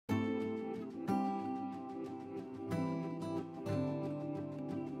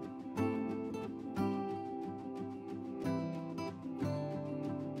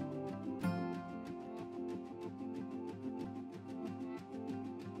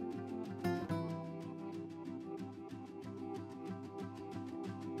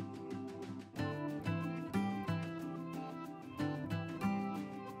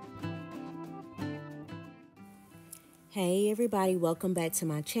Hey everybody, welcome back to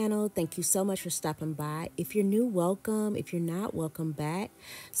my channel. Thank you so much for stopping by. If you're new, welcome. If you're not, welcome back.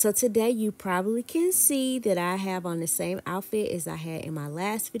 So today you probably can see that I have on the same outfit as I had in my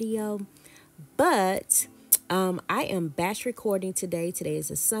last video, but I am batch recording today. Today is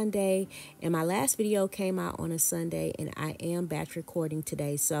a Sunday and my last video came out on a Sunday, and I am batch recording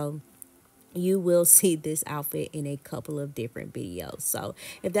today. So you will see this outfit in a couple of different videos. So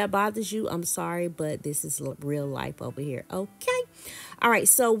if that bothers you, I'm sorry, but this is real life over here. Okay. All right.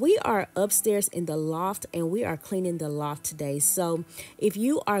 So we are upstairs in the loft and we are cleaning the loft today. So if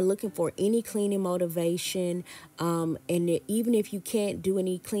you are looking for any cleaning motivation, even if you can't do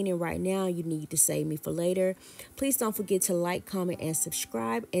any cleaning right now, you need to save me for later. Please don't forget to like, comment, and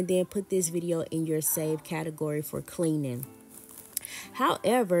subscribe, and then put this video in your save category for cleaning.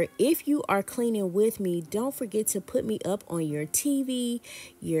 However, if you are cleaning with me, don't forget to put me up on your TV,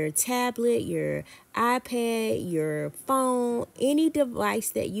 your tablet, your iPad, your phone, any device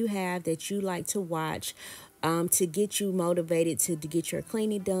that you have that you like to watch to get you motivated to get your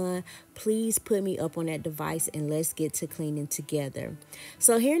cleaning done. Please put me up on that device and let's get to cleaning together.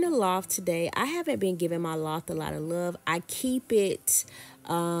 So here in the loft today, I haven't been giving my loft a lot of love. I keep it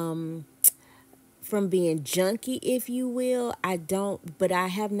from being junky, if you will. But I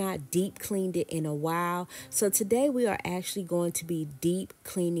have not deep cleaned it in a while. So today we are actually going to be deep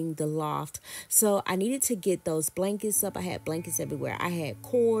cleaning the loft. So I needed to get those blankets up. I had blankets everywhere. I had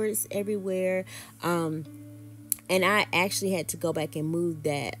cords everywhere. And I actually had to go back and move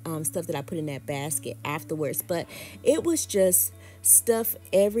that stuff that I put in that basket afterwards. But it was just stuff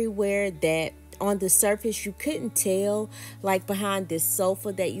everywhere that on the surface you couldn't tell, like behind this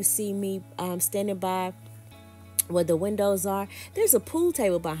sofa that you see me standing by where the windows are. There's a pool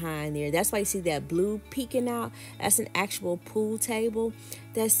table behind there. That's why you see that blue peeking out. That's an actual pool table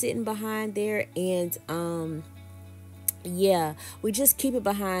that's sitting behind there. And yeah, we just keep it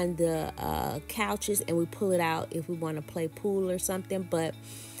behind the couches and we pull it out if we want to play pool or something. But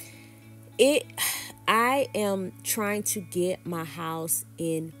I am trying to get my house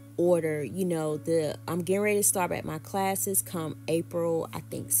in order. You know, I'm getting ready to start back my classes come April, I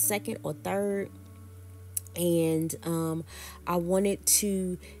think 2nd or 3rd. And I wanted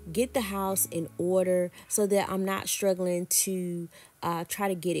to get the house in order so that I'm not struggling to try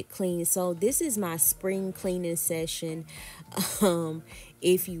to get it clean. So this is my spring cleaning session,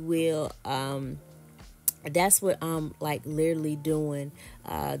 if you will. That's what I'm like literally doing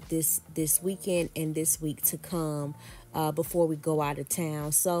this weekend and this week to come before we go out of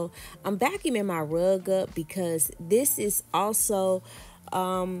town. So I'm vacuuming my rug up because this is also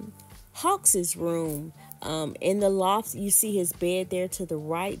Hawks's room. In the loft, you see his bed there to the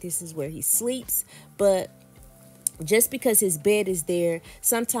right. This is where he sleeps. But just because his bed is there,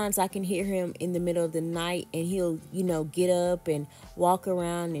 sometimes I can hear him in the middle of the night and he'll, get up and walk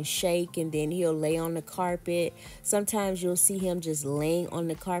around and shake, and then he'll lay on the carpet. Sometimes you'll see him just laying on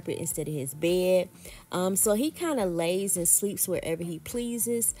the carpet instead of his bed. So he kind of lays and sleeps wherever he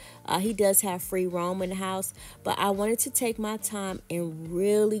pleases. He does have free roam in the house, but I wanted to take my time and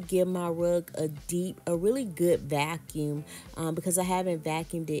really give my rug a really good vacuum because I haven't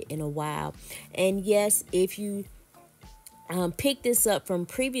vacuumed it in a while. And yes, if you pick this up from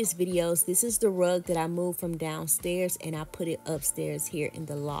previous videos, this is the rug that I moved from downstairs and I put it upstairs here in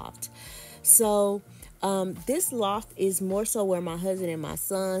the loft. So this loft is more so where my husband and my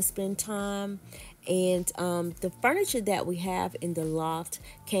son spend time. And the furniture that we have in the loft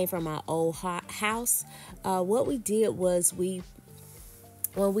came from our old house. What we did was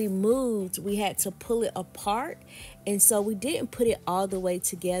when we moved, we had to pull it apart. And so we didn't put it all the way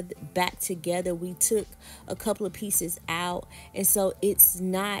back together. We took a couple of pieces out. And so it's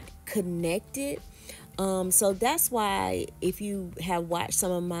not connected. So that's why if you have watched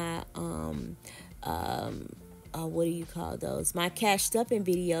some of my, what do you call those? My cash stuffing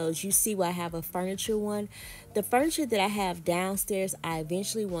videos, you see where I have a furniture one. The furniture that I have downstairs, I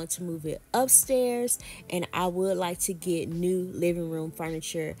eventually want to move it upstairs, and I would like to get new living room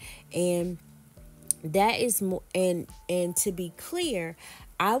furniture. And that is more, and to be clear,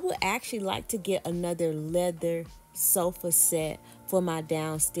 I would actually like to get another leather sofa set for my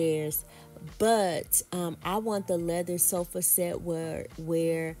downstairs. But I want the leather sofa set where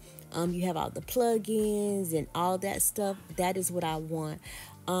you have all the plug-ins and all that stuff. That is what I want.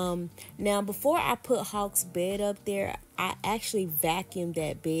 Now, before I put Hawk's bed up there, I actually vacuumed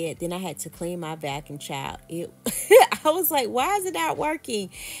that bed. Then I had to clean my vacuum child. I was like, why is it not working?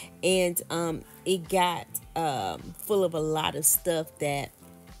 And it got full of a lot of stuff that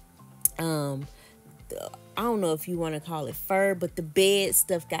I don't know if you want to call it fur, but the bed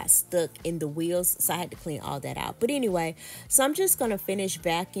stuff got stuck in the wheels, so I had to clean all that out. But anyway, so I'm just going to finish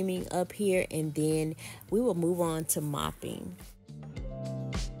vacuuming up here, and then we will move on to mopping.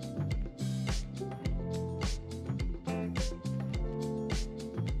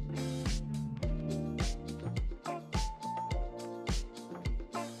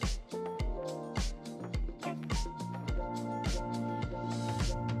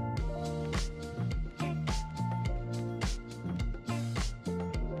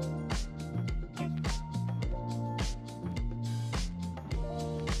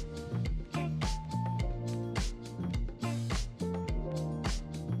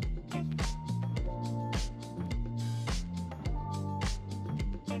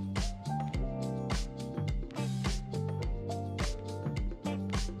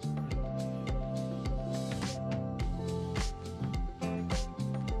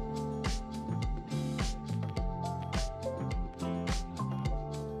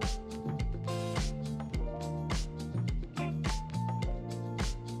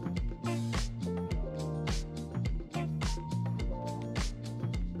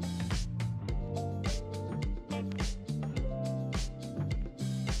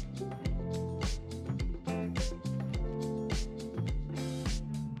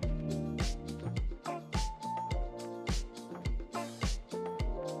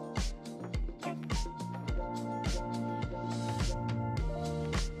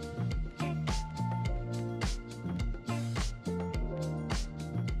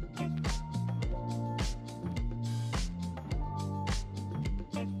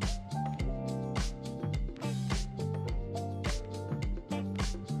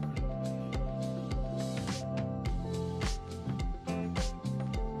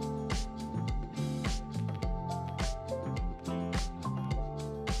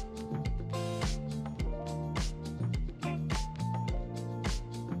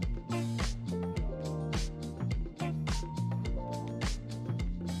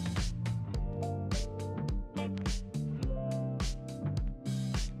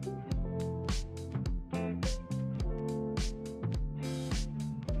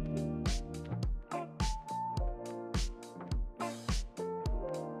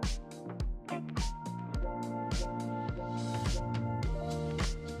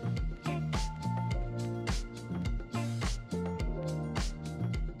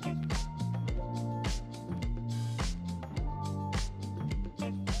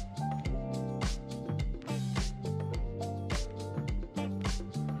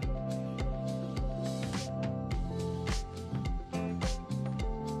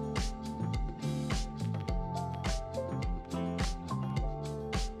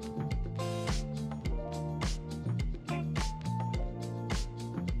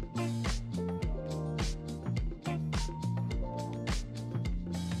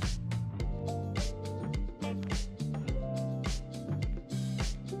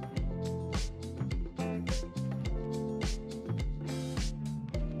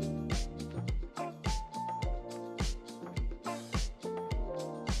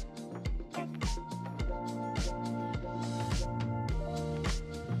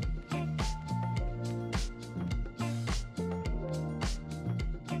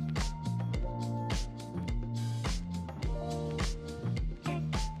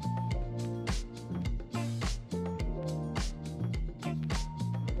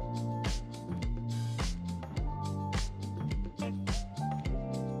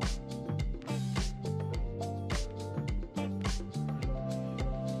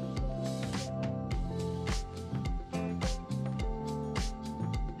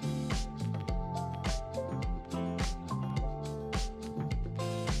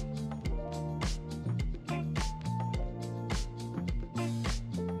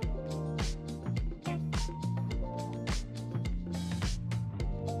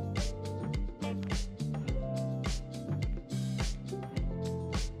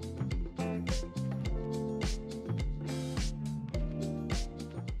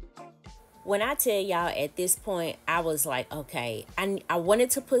 When I tell y'all at this point, I was like, okay, I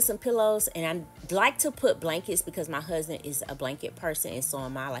wanted to put some pillows, and I like to put blankets because my husband is a blanket person, and so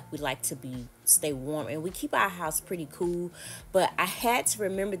am I. Like, we like to stay warm, and we keep our house pretty cool. But I had to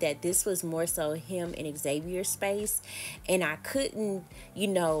remember that this was more so him and Xavier's space, and I couldn't,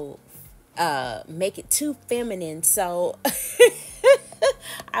 make it too feminine. So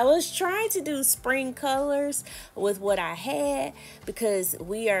I was trying to do spring colors with what I had, because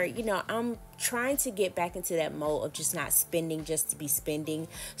we are, I'm trying to get back into that mode of just not spending just to be spending.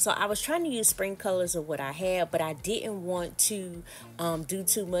 So I was trying to use spring colors of what I had, but I didn't want to do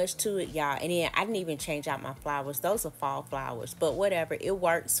too much to it, y'all. And then I didn't even change out my flowers. Those are fall flowers, but whatever, it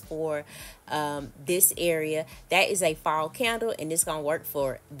works for this area. That is a fall candle, and it's gonna work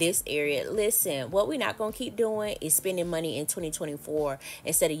for this area. Listen, what we're not gonna keep doing is spending money in 2024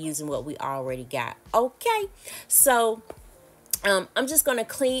 instead of using what we already got. Okay, so I'm just gonna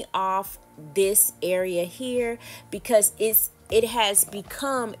clean off this area here because it has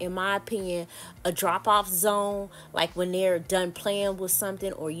become, in my opinion, a drop-off zone. Like when they're done playing with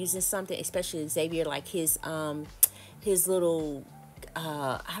something or using something, especially Xavier, like his little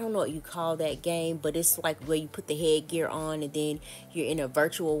I don't know what you call that game, but it's like where you put the headgear on and then you're in a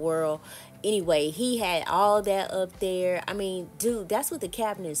virtual world. Anyway, he had all that up there. I mean, dude, that's what the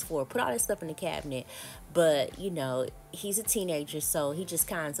cabinet is for. Put all that stuff in the cabinet. But, you know, he's a teenager, so he just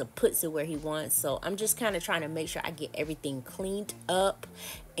kind of puts it where he wants. So I'm just kind of trying to make sure I get everything cleaned up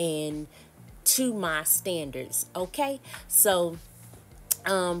and to my standards. Okay, so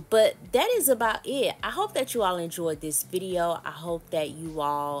but that is about it. I hope that you all enjoyed this video. I hope that you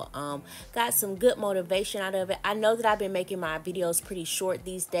all got some good motivation out of it. I know that I've been making my videos pretty short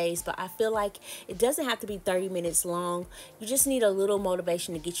these days, but I feel like it doesn't have to be 30 minutes long. You just need a little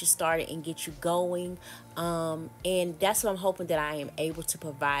motivation to get you started and get you going. And that's what I'm hoping that I am able to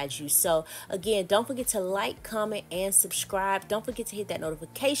provide you. So again, don't forget to like, comment, and subscribe. Don't forget to hit that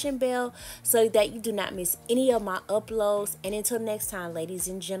notification bell so that you do not miss any of my uploads. And until next time, ladies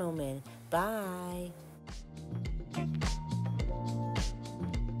and gentlemen, bye.